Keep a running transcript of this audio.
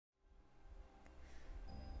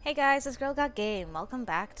Hey guys, it's Girl Got Game. Welcome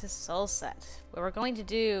back to SoulSet, where we're going to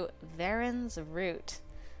do Verin's Route.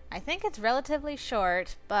 I think it's relatively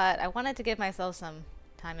short, but I wanted to give myself some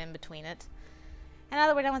time in between it. And now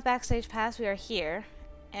that we're done with Backstage Pass, we are here.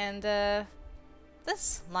 And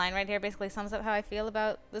this line right here basically sums up how I feel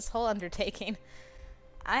about this whole undertaking.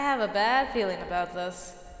 I have a bad feeling about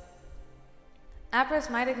this. Apris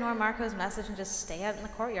might ignore Mariko's message and just stay out in the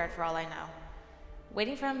courtyard for all I know.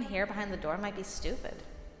 Waiting for him here behind the door might be stupid.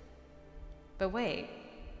 But wait.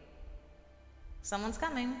 Someone's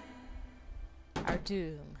coming. Our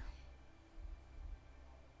doom.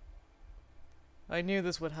 I knew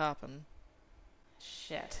this would happen.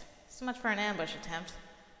 Shit. So much for an ambush attempt.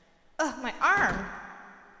 Ugh, my arm!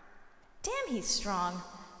 Damn, he's strong.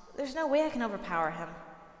 There's no way I can overpower him.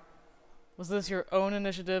 Was this your own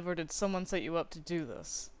initiative, or did someone set you up to do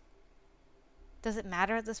this? Does it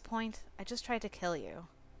matter at this point? I just tried to kill you.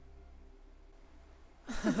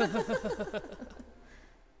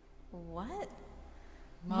 What?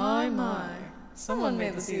 My. Someone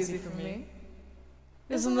made this easy for me.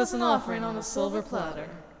 Isn't this an offering on a silver platter?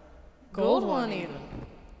 Gold one even.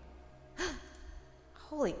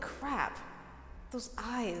 Holy crap. Those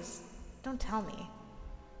eyes. Don't tell me.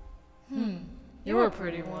 You're a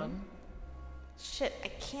pretty one. Shit, I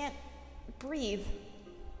can't breathe.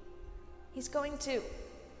 He's going to...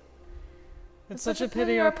 It's such a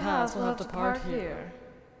pity our paths will have to part here.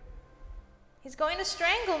 He's going to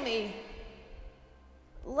strangle me.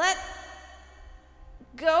 Let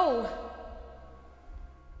go.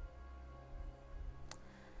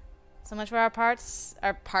 So much for our parts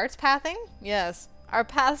pathing? Yes. Our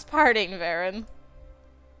paths parting, Verin.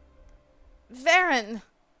 Verin!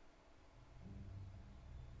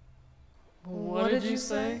 What did you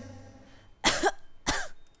say?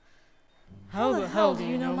 How the hell do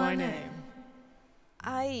you know my name?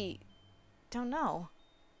 I don't know.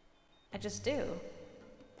 I just do.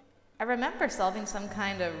 I remember solving some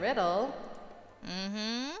kind of riddle.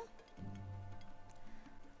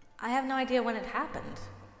 I have no idea when it happened,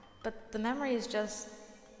 but the memory is just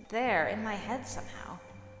there in my head somehow.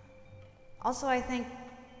 Also, I think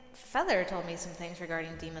Feather told me some things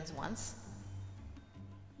regarding demons once.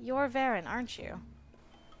 You're Verin, aren't you?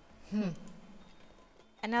 And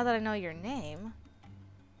now that I know your name,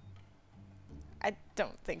 I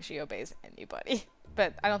don't think she obeys anybody,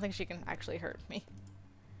 but I don't think she can actually hurt me.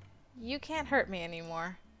 You can't hurt me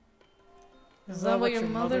anymore. Is that what your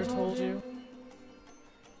mother told you?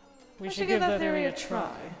 We should give that theory a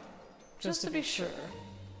try, just to be sure.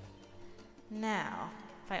 Now,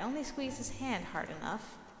 if I only squeeze his hand hard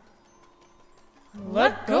enough...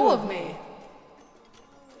 Let go of me!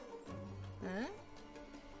 Huh?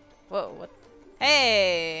 Whoa, what?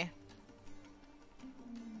 Hey!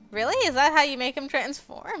 Really? Is that how you make him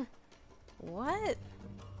transform? What?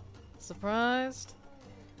 Surprised?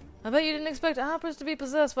 I bet you didn't expect Apris to be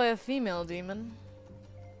possessed by a female demon.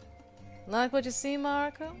 Like what you see,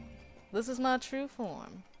 Mariko? This is my true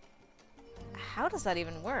form. How does that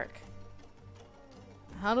even work?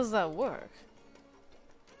 How does that work?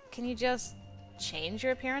 Can you just change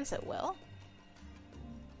your appearance at will?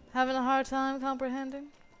 Having a hard time comprehending?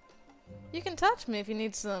 You can touch me if you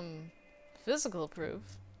need some physical proof.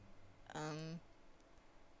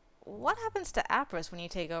 What happens to Apris when you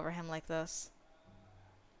take over him like this?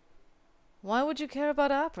 Why would you care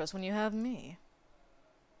about Apris when you have me?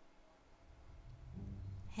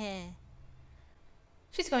 Heh.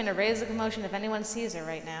 She's going to raise a commotion if anyone sees her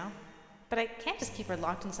right now. But I can't just keep her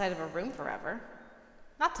locked inside of a room forever.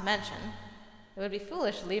 Not to mention, it would be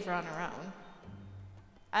foolish to leave her on her own.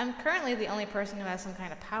 I'm currently the only person who has some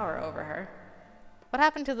kind of power over her. What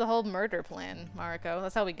happened to the whole murder plan, Mariko?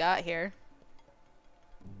 That's how we got here.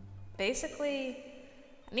 Basically,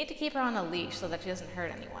 I need to keep her on a leash so that she doesn't hurt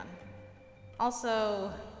anyone.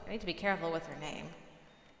 Also, I need to be careful with her name.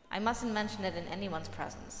 I mustn't mention it in anyone's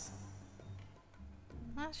presence.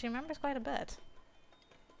 Well, she remembers quite a bit.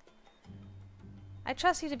 I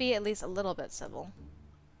trust you to be at least a little bit civil.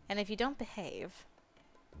 And if you don't behave...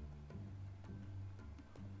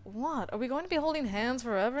 What? Are we going to be holding hands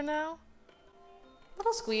forever now? A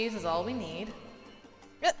little squeeze is all we need.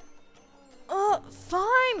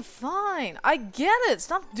 Fine. I get it.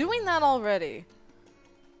 Stop doing that already.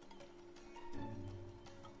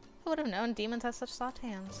 Who would have known demons have such soft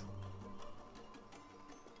hands?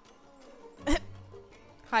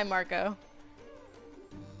 Hi, Mariko.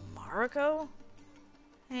 Mariko?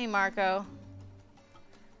 Hey, Mariko.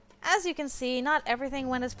 As you can see, not everything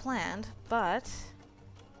went as planned, but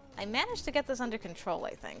I managed to get this under control,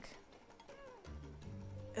 I think.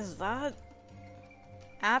 Is that...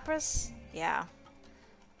 Apris? Yeah.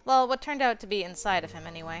 Well, what turned out to be inside of him,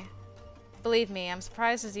 anyway. Believe me, I'm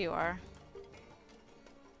surprised as you are.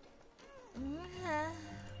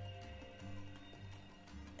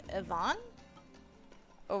 Yvonne?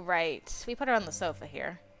 Oh, right. We put her on the sofa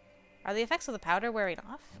here. Are the effects of the powder wearing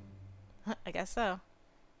off? I guess so.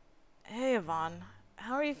 Hey, Yvonne.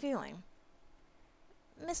 How are you feeling?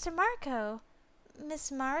 Mr. Mariko?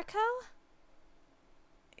 Miss Mariko?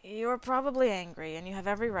 You're probably angry, and you have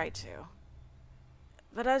every right to.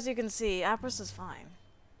 But as you can see, Apris is fine.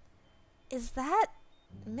 Is that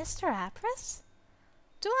Mr. Apris?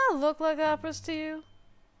 Do I look like Apris to you?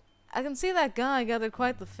 I can see that guy gathered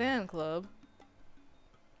quite the fan club.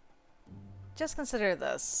 Just consider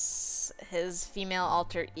this his female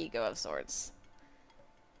alter ego of sorts.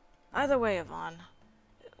 Either way, Yvonne,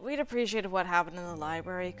 we'd appreciate if what happened in the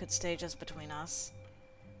library could stay just between us.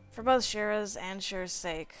 For both Shira's and Shira's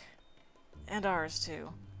sake. And ours,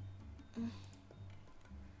 too.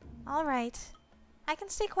 All right. I can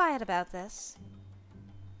stay quiet about this.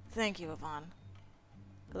 Thank you, Yvonne.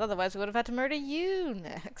 Because otherwise we would have had to murder you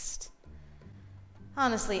next.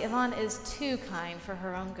 Honestly, Yvonne is too kind for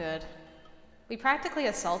her own good. We practically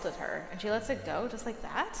assaulted her, and she lets it go just like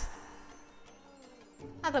that?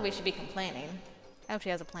 Not that we should be complaining. I hope she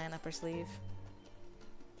has a plan up her sleeve.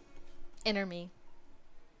 Inner me.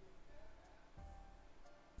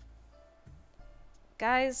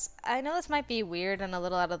 Guys, I know this might be weird and a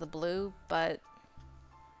little out of the blue, but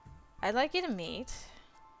I'd like you to meet.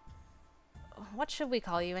 What should we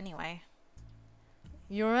call you anyway?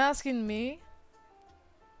 You're asking me?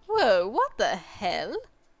 Whoa, what the hell?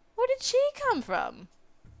 Where did she come from?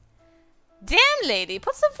 Damn, lady,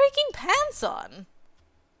 put some freaking pants on!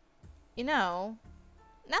 You know,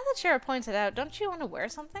 now that Shira points it out, don't you want to wear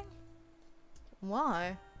something?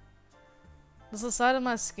 Why? Does the sight of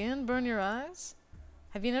my skin burn your eyes?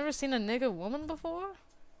 Have you never seen a naked woman before?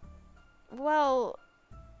 Well,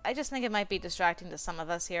 I just think it might be distracting to some of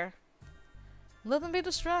us here. Let them be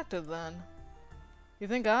distracted, then. You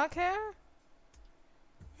think I care?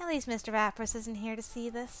 At least Mr. Apris isn't here to see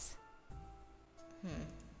this.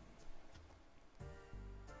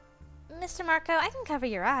 Mr. Mariko, I can cover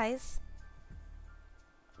your eyes.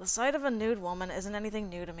 The sight of a nude woman isn't anything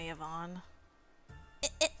new to me, Yvonne.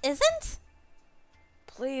 It isn't?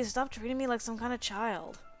 Please, stop treating me like some kind of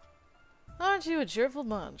child. Aren't you a cheerful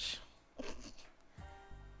bunch?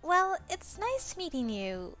 Well, it's nice meeting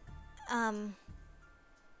you.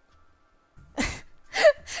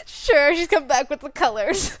 Sure, she's come back with the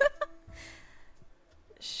colors.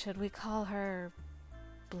 Should we call her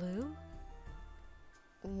Blue?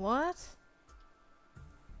 What?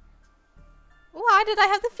 Why did I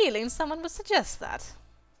have the feeling someone would suggest that?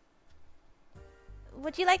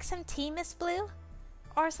 Would you like some tea, Miss Blue?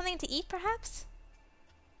 Or something to eat, perhaps?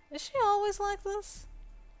 Is she always like this?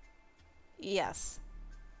 Yes.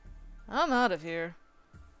 I'm out of here.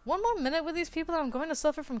 One more minute with these people and I'm going to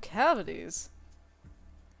suffer from cavities.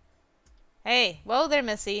 Hey, whoa there,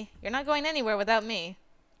 Missy. You're not going anywhere without me.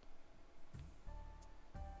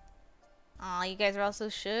 Aw, you guys are all so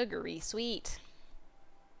sugary sweet.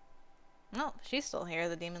 Oh, she's still here,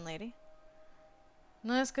 the demon lady.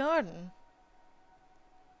 Nice garden.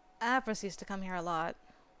 Apris used to come here a lot.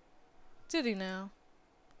 Did he now?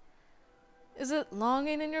 Is it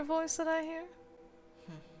longing in your voice that I hear?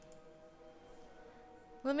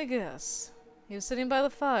 Let me guess. He was sitting by the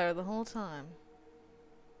fire the whole time.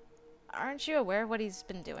 Aren't you aware of what he's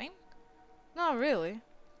been doing? Not really.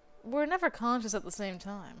 We're never conscious at the same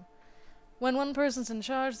time. When one person's in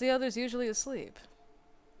charge, the other's usually asleep.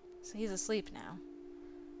 So he's asleep now.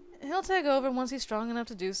 He'll take over once he's strong enough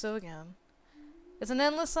to do so again. It's an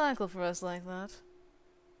endless cycle for us like that.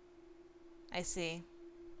 I see.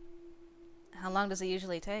 How long does it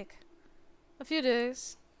usually take? A few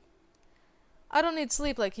days. I don't need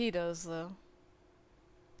sleep like he does, though.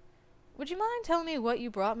 Would you mind telling me what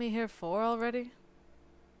you brought me here for already?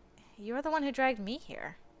 You're the one who dragged me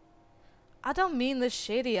here. I don't mean this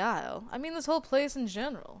shady isle. I mean this whole place in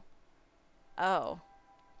general. Oh.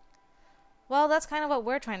 Well, that's kind of what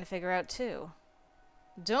we're trying to figure out, too.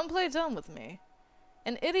 Don't play dumb with me.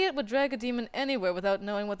 An idiot would drag a demon anywhere without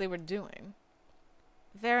knowing what they were doing.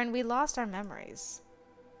 Verin, we lost our memories.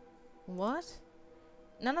 What?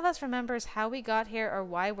 None of us remembers how we got here or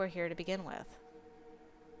why we're here to begin with.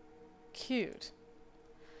 Cute.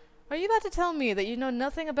 Are you about to tell me that you know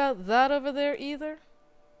nothing about that over there either?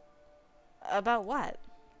 About what?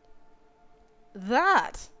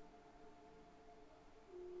 That!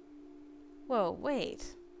 Whoa,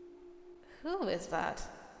 wait. Who is that?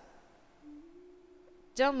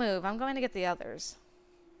 Don't move. I'm going to get the others.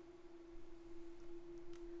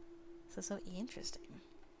 This is so interesting.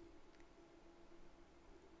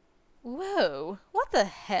 Whoa, what the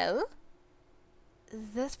hell?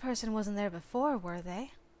 This person wasn't there before, were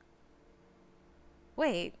they?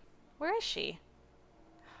 Wait, where is she?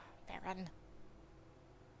 Verin.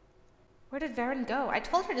 Where did Verin go? I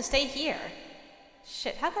told her to stay here.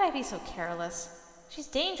 Shit, how could I be so careless? She's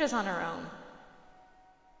dangerous on her own.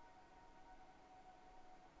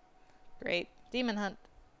 Great. Demon hunt.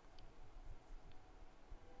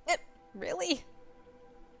 Really?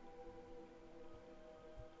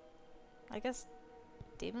 I guess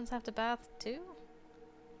demons have to bath too?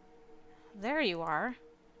 There you are.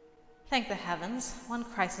 Thank the heavens. One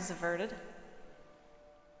crisis averted.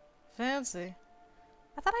 Fancy.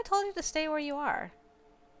 I thought I told you to stay where you are.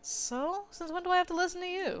 So? Since when do I have to listen to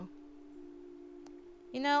you?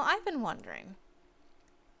 You know, I've been wondering.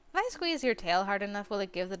 If I squeeze your tail hard enough, will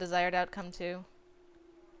it give the desired outcome too?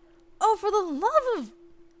 Oh, for the love of...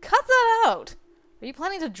 Cut that out! Are you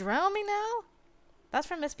planning to drown me now? That's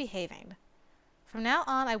for misbehaving. From now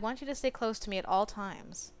on, I want you to stay close to me at all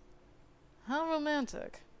times. How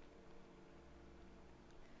romantic.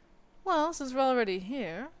 Well, since we're already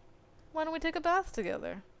here, why don't we take a bath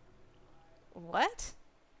together? What?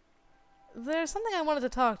 There's something I wanted to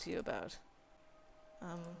talk to you about.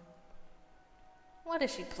 What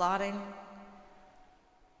is she plotting?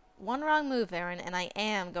 One wrong move, Verin, and I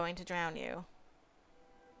am going to drown you.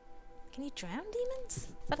 Can you drown demons? Is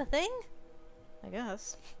that a thing? I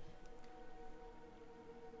guess.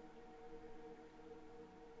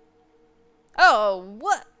 Oh,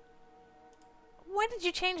 what? Why did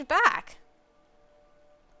you change back?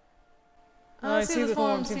 I see the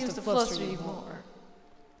form seems to fluster you more.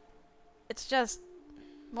 It's just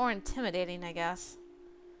more intimidating, I guess.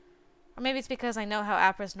 Or maybe it's because I know how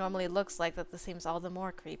Apris normally looks like that this seems all the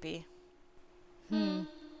more creepy.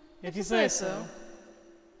 If you say so.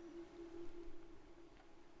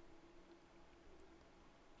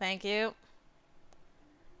 Thank you.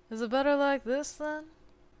 Is it better like this, then?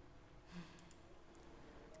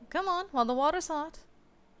 Come on, while the water's hot.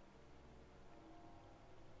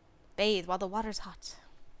 Bathe while the water's hot.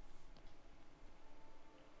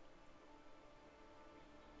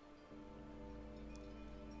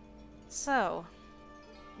 So,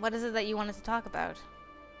 what is it that you wanted to talk about?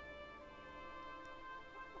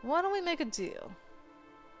 Why don't we make a deal?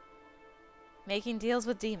 Making deals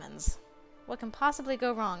with demons. What can possibly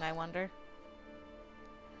go wrong, I wonder?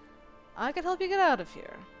 I could help you get out of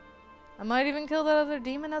here. I might even kill that other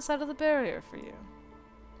demon outside of the barrier for you.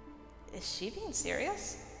 Is she being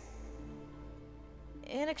serious?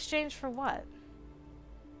 In exchange for what?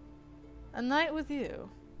 A night with you.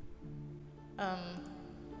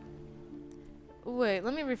 Wait,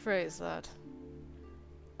 let me rephrase that.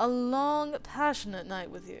 A long, passionate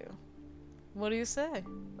night with you. What do you say?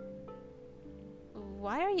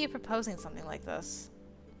 Why are you proposing something like this?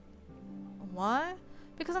 Why?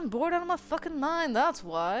 Because I'm bored out of my fucking mind, that's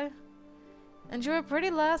why. And you're a pretty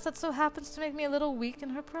lass that so happens to make me a little weak in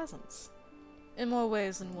her presence. In more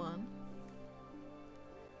ways than one.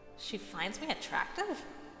 She finds me attractive?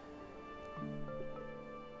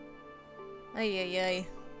 Ay, ay, ay.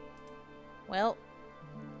 Well,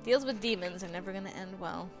 deals with demons are never gonna end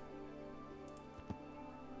well.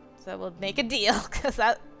 So we'll make a deal, because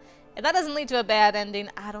if that doesn't lead to a bad ending,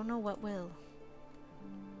 I don't know what will.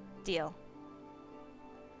 Deal.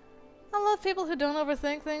 I love people who don't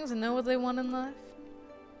overthink things and know what they want in life.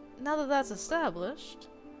 Now that that's established,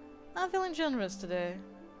 I'm feeling generous today.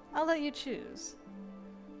 I'll let you choose.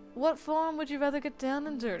 What form would you rather get down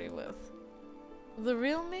and dirty with? The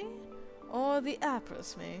real me, or the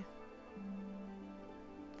Apris me?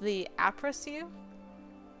 The Apris you?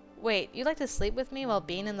 Wait, you like to sleep with me while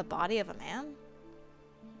being in the body of a man?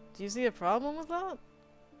 Do you see a problem with that?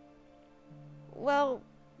 Well,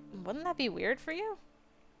 wouldn't that be weird for you?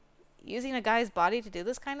 Using a guy's body to do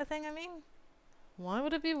this kind of thing, I mean? Why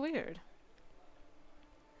would it be weird?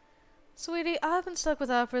 Sweetie, I've been stuck with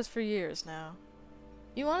Apris for years now.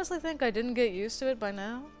 You honestly think I didn't get used to it by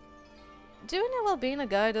now? Doing it while being a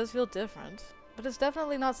guy does feel different, but it's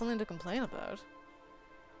definitely not something to complain about.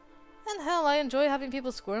 And hell, I enjoy having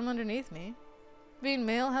people squirm underneath me. Being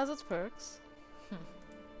male has its perks.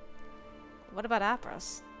 What about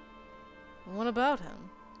Apris? What about him?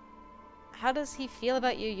 How does he feel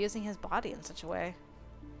about you using his body in such a way?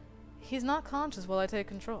 He's not conscious while I take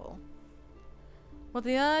control. What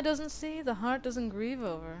the eye doesn't see, the heart doesn't grieve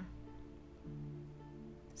over.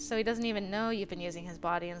 So he doesn't even know you've been using his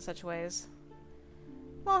body in such ways?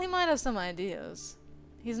 Well, he might have some ideas.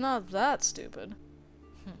 He's not that stupid.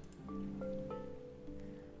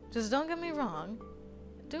 Just don't get me wrong.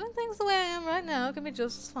 Doing things the way I am right now can be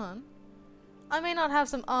just as fun. I may not have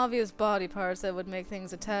some obvious body parts that would make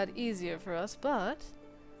things a tad easier for us, but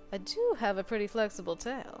I do have a pretty flexible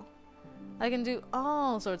tail. I can do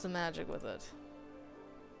all sorts of magic with it.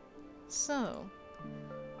 So,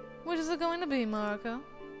 which is it going to be, Mariko?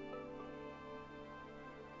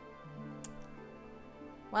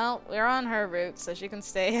 Well, we're on her route, so she can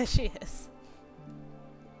stay as she is.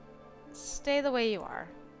 Stay the way you are.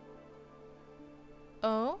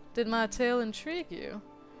 Oh? Did my tail intrigue you?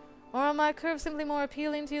 Or are my curves simply more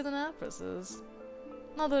appealing to you than Aprus's?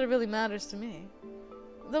 Not that it really matters to me.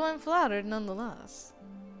 Though I'm flattered nonetheless.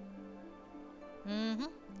 Mm-hmm.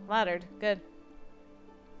 Flattered. Good.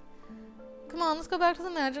 Come on, let's go back to the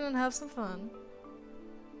mansion and have some fun.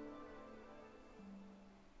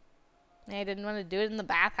 I didn't want to do it in the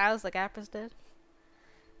bathhouse like Aprus did.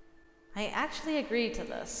 I actually agreed to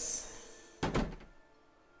this.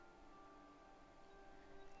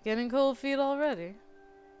 Getting cold feet already?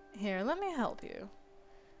 Here, let me help you.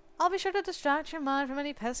 I'll be sure to distract your mind from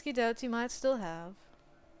any pesky doubts you might still have.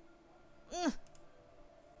 Ugh.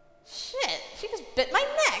 Shit, she just bit my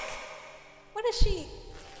neck. What is she?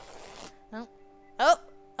 Oh, oh,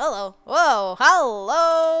 hello. Whoa,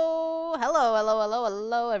 hello. Hello, hello, hello,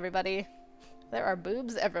 hello, everybody. There are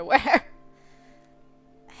boobs everywhere.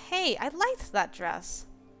 Hey, I liked that dress.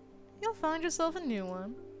 You'll find yourself a new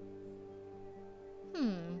one.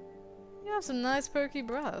 You have some nice perky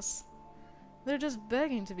breasts. They're just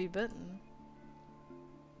begging to be bitten.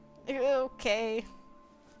 Okay.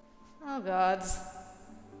 Oh, gods.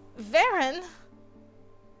 Verin!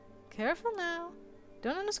 Careful now.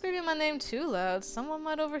 Don't end up screaming my name too loud. Someone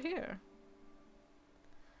might overhear.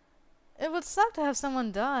 It would suck to have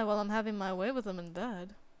someone die while I'm having my way with them in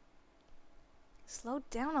bed. Slow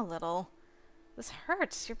down a little. This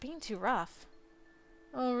hurts. You're being too rough.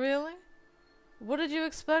 Oh, really? What did you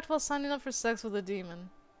expect while signing up for sex with a demon?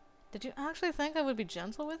 Did you actually think I would be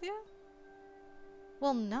gentle with you?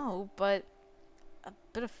 Well, no, but a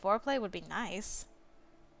bit of foreplay would be nice.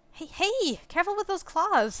 Hey, hey! Careful with those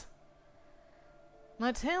claws!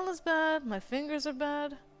 My tail is bad, my fingers are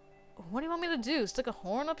bad. What do you want me to do? Stick a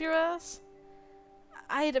horn up your ass?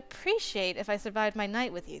 I'd appreciate if I survived my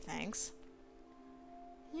night with you, thanks.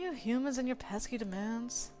 You humans and your pesky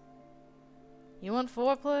demands. You want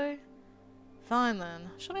foreplay? Fine then.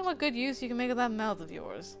 Show me what good use you can make of that mouth of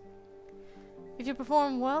yours. If you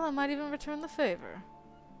perform well, I might even return the favor.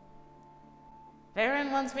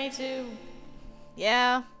 Verin wants me to...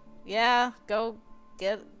 Yeah, go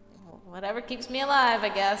get whatever keeps me alive, I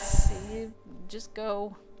guess. You just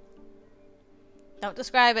go. Don't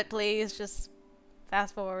describe it, please. Just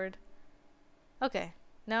fast forward. Okay.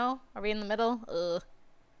 No? Are we in the middle? Ugh.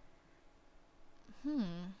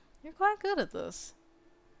 You're quite good at this.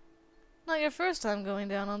 Not your first time going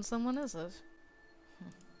down on someone, is it?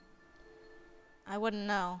 I wouldn't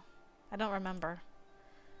know. I don't remember.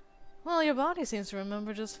 Well, your body seems to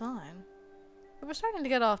remember just fine. But we're starting to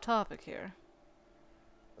get off topic here.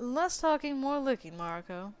 Less talking, more licking,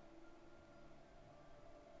 Mariko.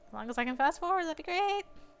 As long as I can fast forward, that'd be great.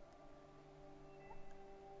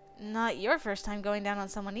 Not your first time going down on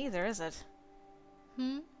someone either, is it?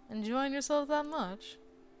 Enjoying yourself that much?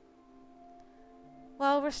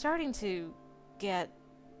 Well, we're starting to get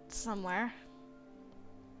somewhere.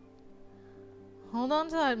 Hold on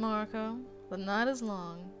tight, Mariko. The night is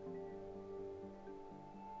long.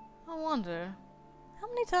 I wonder, how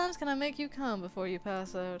many times can I make you come before you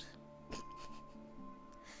pass out?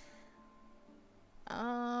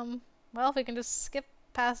 Well, if we can just skip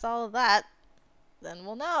past all of that, then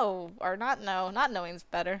we'll know. Or not know. Not knowing's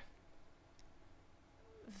better.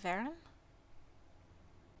 Verin?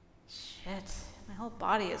 Shit. My whole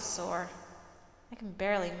body is sore. I can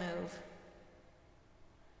barely move.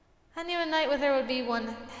 I knew a night with her would be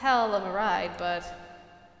one hell of a ride, but...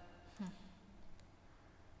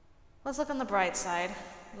 Let's look on the bright side.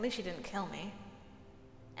 At least she didn't kill me.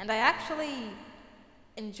 And I actually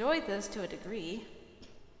enjoyed this to a degree.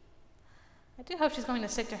 I do hope she's going to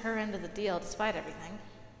stick to her end of the deal despite everything.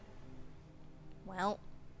 Well,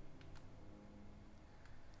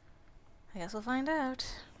 I guess we'll find out.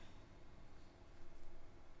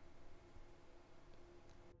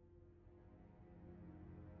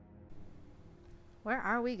 Where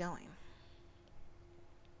are we going?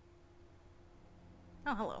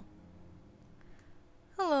 Oh, hello.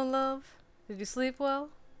 Hello, love. Did you sleep well?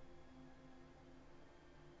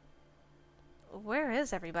 Where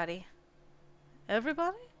is everybody?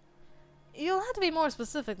 Everybody? You'll have to be more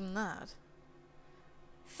specific than that.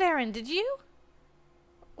 Verin, did you?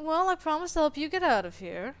 Well, I promised to help you get out of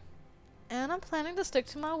here. And I'm planning to stick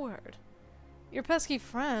to my word. Your pesky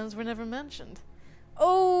friends were never mentioned.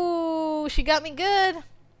 Oh, she got me good.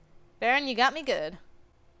 Verin, you got me good.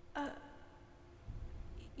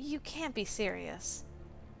 You can't be serious.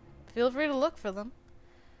 Feel free to look for them.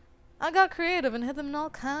 I got creative and hid them in all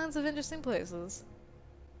kinds of interesting places.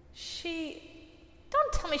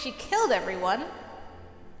 Don't tell me she killed everyone.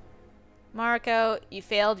 Mariko, you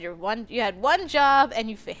failed. You had one job and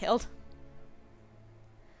you failed.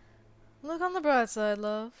 Look on the bright side,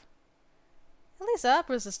 love. At least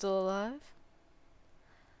Apris is still alive.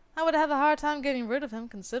 I would have a hard time getting rid of him,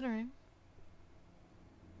 considering.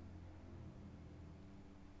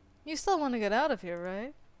 You still want to get out of here,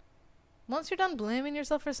 right? Once you're done blaming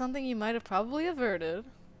yourself for something you might have probably averted,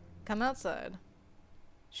 come outside.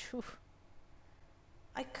 Phew.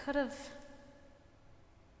 I could have...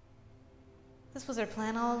 This was her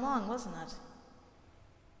plan all along, wasn't it?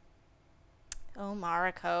 Oh,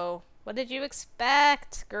 Mariko. What did you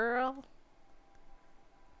expect, girl?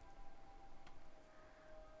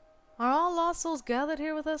 Are all lost souls gathered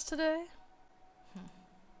here with us today?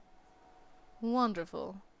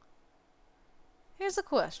 Wonderful. Here's a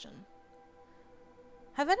question.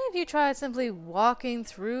 Have any of you tried simply walking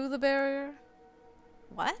through the barrier?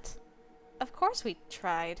 What? Of course we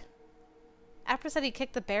tried. Apris said he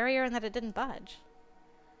kicked the barrier and that it didn't budge.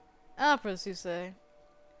 Apris, you say?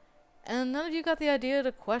 And none of you got the idea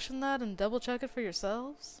to question that and double-check it for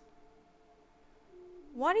yourselves?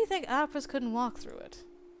 Why do you think Apris couldn't walk through it?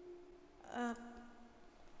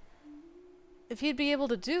 If he'd be able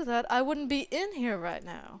to do that, I wouldn't be in here right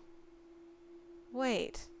now.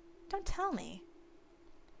 Wait, don't tell me.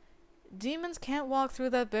 Demons can't walk through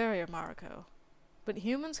that barrier, Mariko. But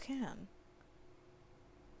humans can.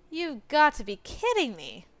 You've got to be kidding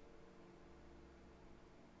me.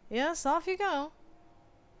 Yes, off you go.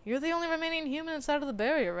 You're the only remaining human inside of the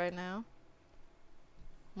barrier right now.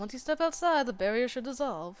 Once you step outside, the barrier should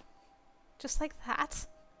dissolve. Just like that?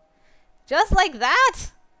 Just like that?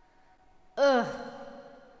 Ugh.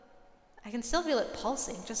 I can still feel it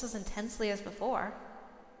pulsing just as intensely as before.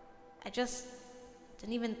 I just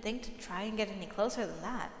didn't even think to try and get any closer than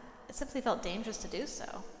that. It simply felt dangerous to do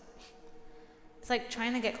so. It's like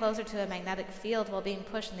trying to get closer to a magnetic field while being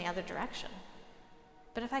pushed in the other direction.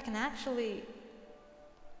 But if I can actually...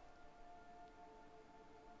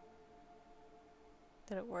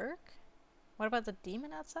 Did it work? What about the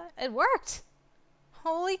demon outside? It worked!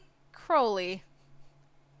 Holy Crowley.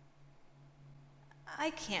 I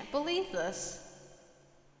can't believe this.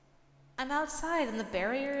 I'm outside and the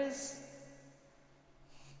barrier is...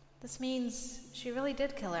 This means she really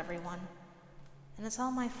did kill everyone. And it's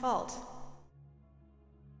all my fault.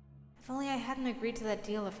 If only I hadn't agreed to that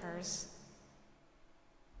deal of hers.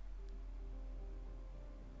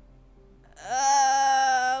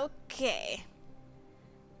 Okay.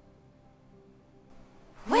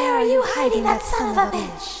 Where are you hiding, that son of a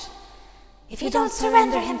bitch? If you don't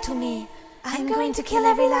surrender him to me, I'm going to kill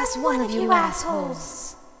every last one of you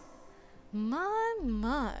assholes.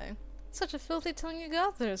 My. Such a filthy tongue you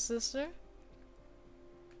got there, sister.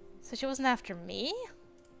 So she wasn't after me?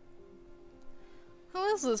 Who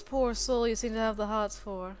is this poor soul you seem to have the hots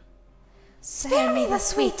for? Spare me the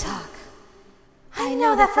sweet talk. I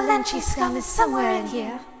know that Valenci scum is somewhere in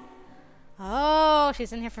here. Oh,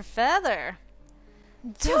 she's in here for Feather.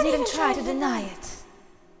 Don't even try to deny it.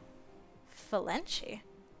 Valenci?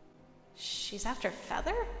 She's after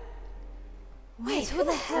Feather? Wait, who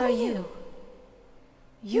the hell are you?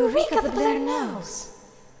 Eureka the Blair Nose.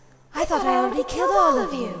 I thought I already killed all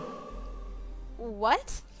of you.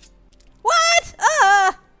 What? What?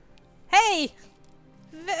 Hey!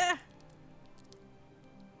 I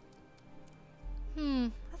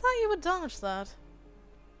thought you would dodge that.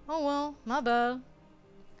 Oh well, my bad.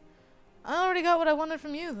 I already got what I wanted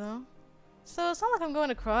from you, though. So it's not like I'm going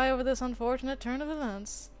to cry over this unfortunate turn of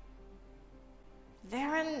events.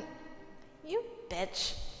 Verin, you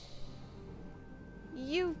bitch.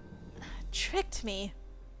 You tricked me.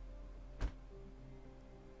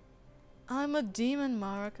 I'm a demon,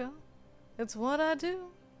 Mariko. It's what I do.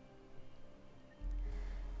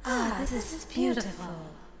 Ah, this is beautiful.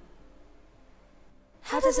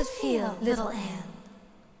 How does it feel, little Anne?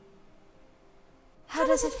 How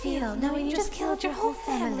does it feel knowing you just killed your whole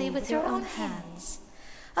family with your own hands?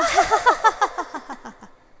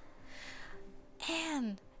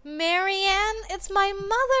 Anne, Marianne, it's my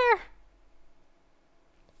mother.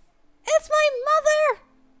 It's my mother!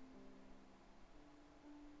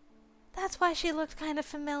 That's why she looked kind of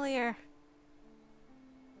familiar.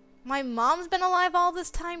 My mom's been alive all this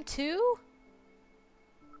time too?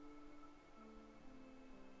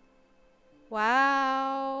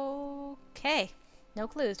 Wow. Okay. No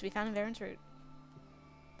clues to be found in Verin's route.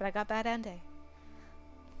 But I got bad ending.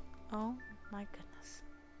 Oh my goodness.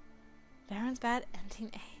 Verin's bad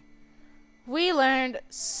ending A. We learned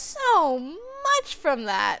so much from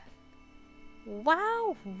that.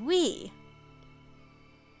 Wow-wee.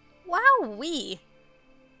 Wow-wee.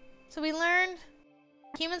 So we learned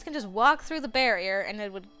humans can just walk through the barrier and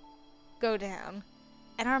it would go down.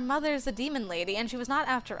 And our mother's the demon lady, and she was not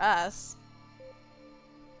after us.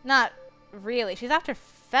 Not really. She's after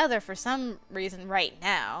Feather for some reason right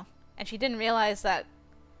now. And she didn't realize that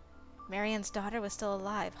Marian's daughter was still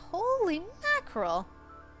alive. Holy mackerel.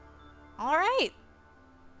 Alright.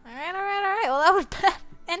 Alright. Well, that was bad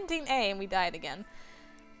ending A, and we died again.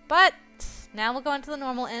 But now we'll go into the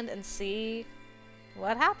normal end and see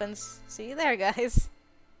what happens. See you there, guys.